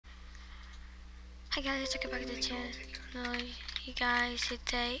Hi guys, welcome back to the channel. You guys,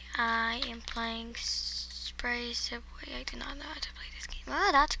 today I am playing Spray Subway. I do not know how to play this game. Oh,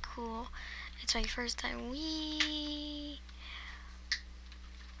 that's cool. It's my first time.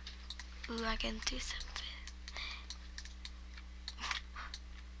 Ooh, I can do something.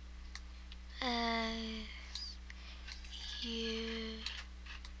 U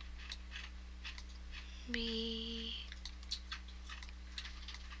B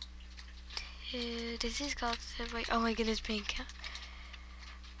 2. This is called Subway. Oh my goodness, pink.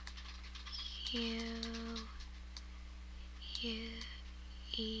 U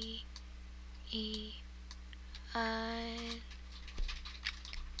E E I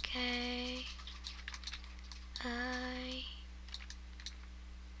K I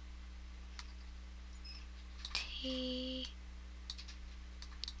T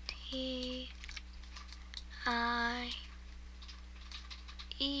T I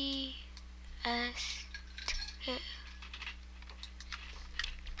E S 2.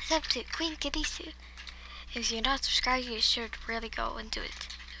 Step 2, Queen Kitty Sue. If you're not subscribed, you should really go and do it.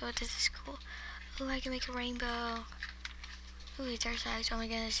 Oh, this is cool. Oh, I can make a rainbow. Ooh, it's our size. Oh my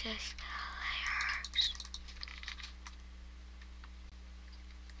goodness, yes. Layers.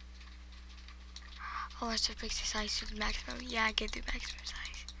 Oh, I should fix the size to the maximum. Yeah, I can do maximum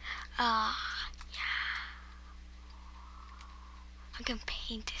size. Yeah. I'm gonna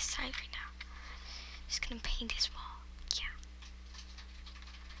paint this side right now. Just gonna paint this wall. Yeah.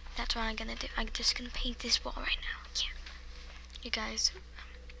 That's what I'm gonna do. I'm just gonna paint this wall right now. Yeah.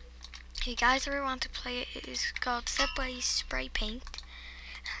 You guys ever want to play it? It is called Subway Spray Paint.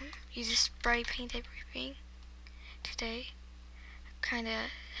 You just spray paint everything. Today, I'm kinda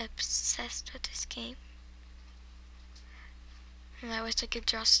obsessed with this game. And I wish I could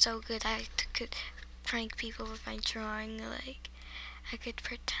draw so good I could prank people with my drawing. Like, I could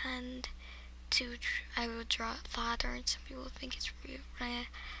pretend to, I would draw a ladder and some people would think it's real.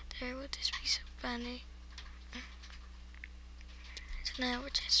 There would just be so funny. So now we're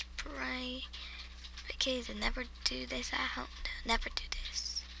just spray. Okay, so never do this at home. No, never do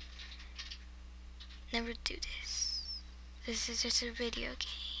this. Never do this. This is just a video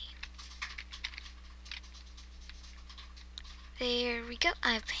game. There we go.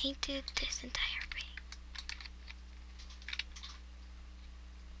 I've painted this entire thing.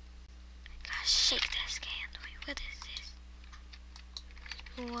 Gotta shake this can. Wait, what is this?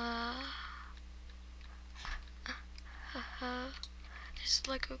 Whoa. Just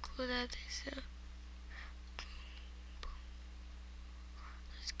like how cool that is.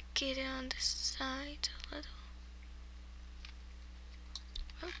 Let's get it on the side a little.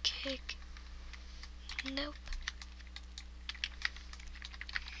 Okay. Nope.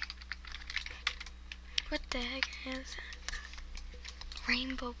 What the heck is that?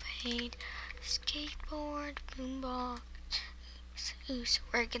 Rainbow paint, skateboard, boombox. Ooh, so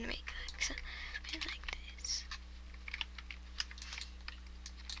we're gonna make like something like this.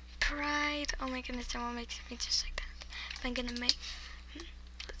 Pride. Oh my goodness, no one makes me just like that. But I'm gonna make.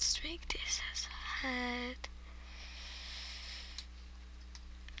 Let's make this as a head.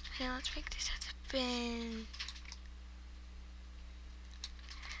 Okay, let's make this as a bin.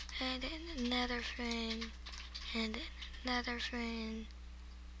 And then another fin. And then another fin.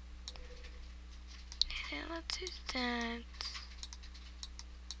 And then let's do that.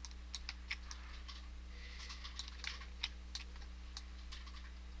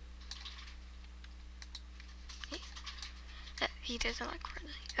 He doesn't like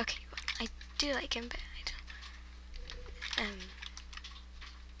Ridley. Okay, well, I do like him, but I don't.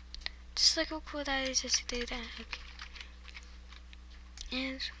 Just like how cool that is just to do that. Okay.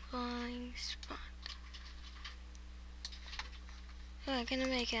 And falling spot. Oh, I'm gonna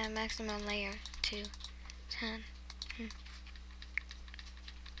make a maximum layer to 10.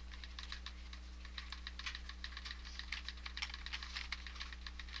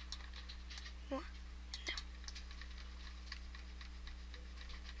 What?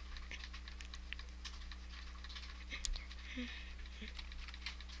 No.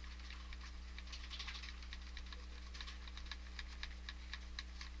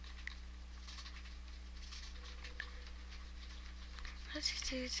 Let's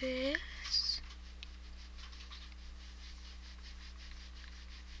do this.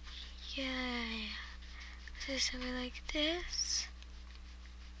 Yeah. So something like this.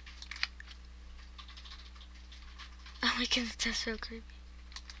 Oh my goodness, that's so creepy.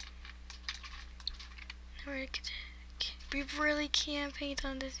 We really can't paint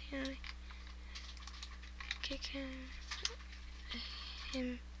on this, you know. Okay,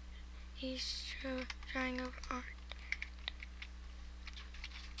 him. He's drawing over art.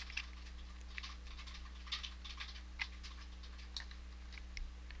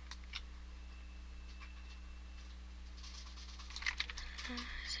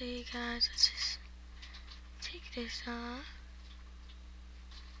 So you guys, let's just take this off.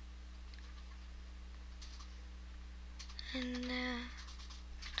 And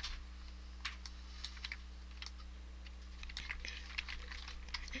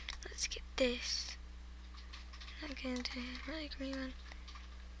let's get this. I'm gonna do a really green one.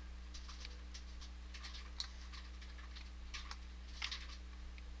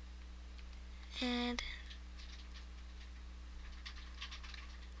 And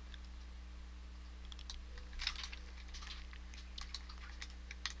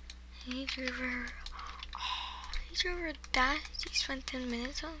he drew over. Oh, he drew over that. He spent 10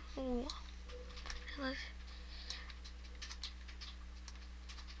 minutes on. Ooh.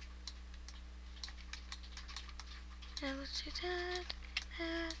 And let's do that.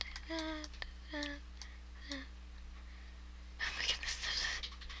 Oh my goodness.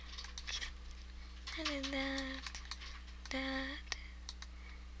 And then that.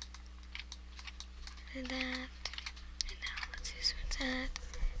 And that. And now let's do some of that.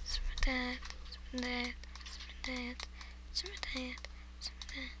 Some of that. Some of that. Some of that. Some of that. Some of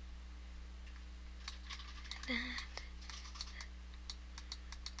that. And that.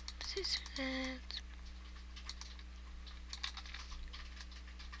 Let's do some of that.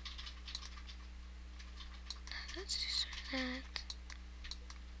 Let's do some of that.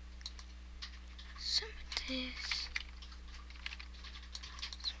 Some of this.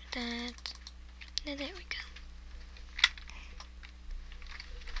 Some of that. And there we go.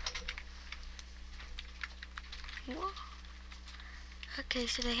 Whoa. Okay,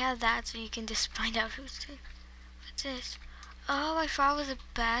 so they have that, so you can just find out who's doing. What's this? Oh, I thought it was a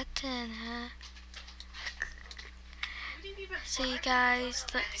button, huh? So you guys,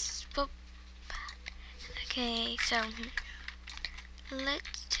 let's. Okay, so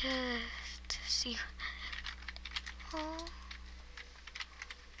let's just see. Oh,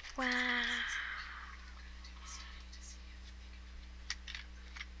 wow.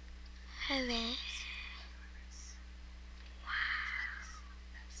 Hello.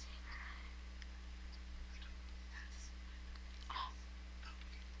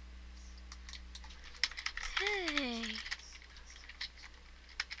 Hey.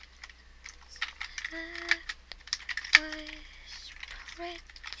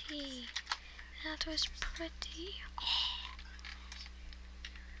 That was pretty. Oh.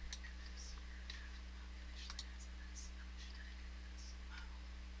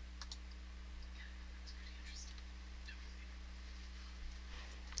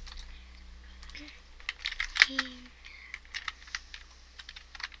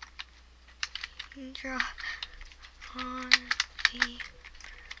 Draw on the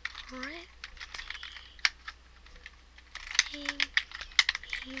pretty.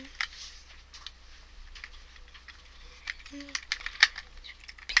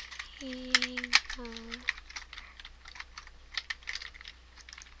 People.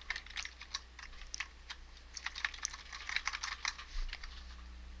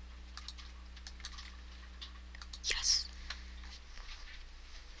 Yes.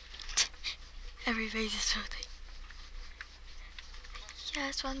 Everybody's something.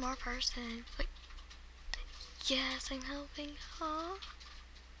 Yes, one more person. Wait. Yes, I'm helping. Huh?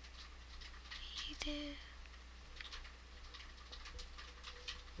 You do.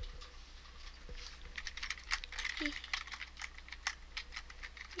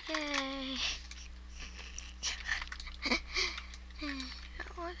 Yay.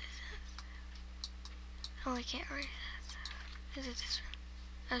 What is that? Oh, I can't erase that. Is it this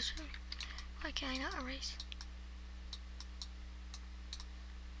one? This one? Why can I not erase?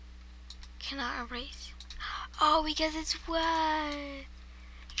 Cannot erase? Oh, because it's wet.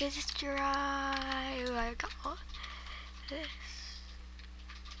 Because it's dry. Oh, I got all this.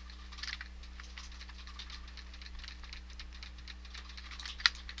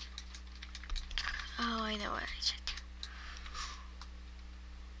 Oh, I know what I should do.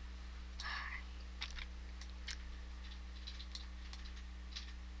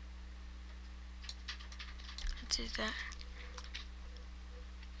 Let's do that.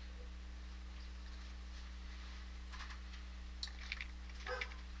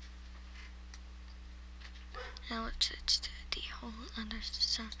 Now let's switch to the whole under the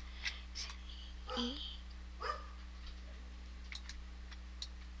sun. E.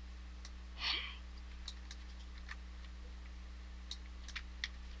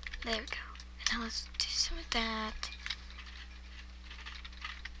 There we go. And now let's do some of that.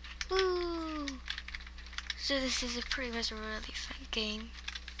 Woo! So this is pretty much a really fun game.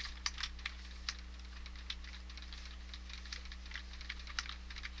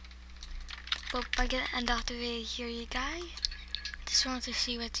 But I'm gonna end off the video here, you guys. just wanted to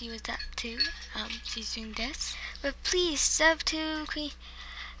see what she was up to. She's doing this. But please sub to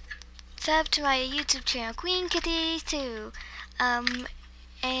my YouTube channel, Queen Kitty 2. And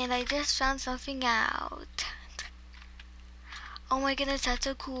I just found something out. Oh my goodness, that's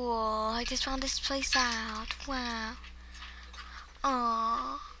so cool. I just found this place out. Wow.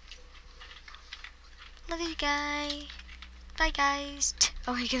 Aww. Love you guys. Bye guys.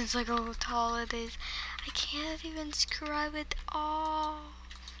 Oh my goodness, look how tall it is. I can't even scrub it off.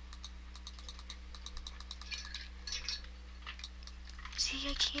 See,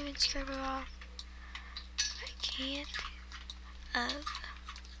 I can't even scrub it off. I can't.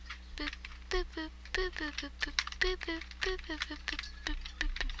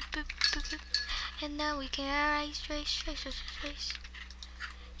 And now we can erase.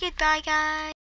 Goodbye, guys.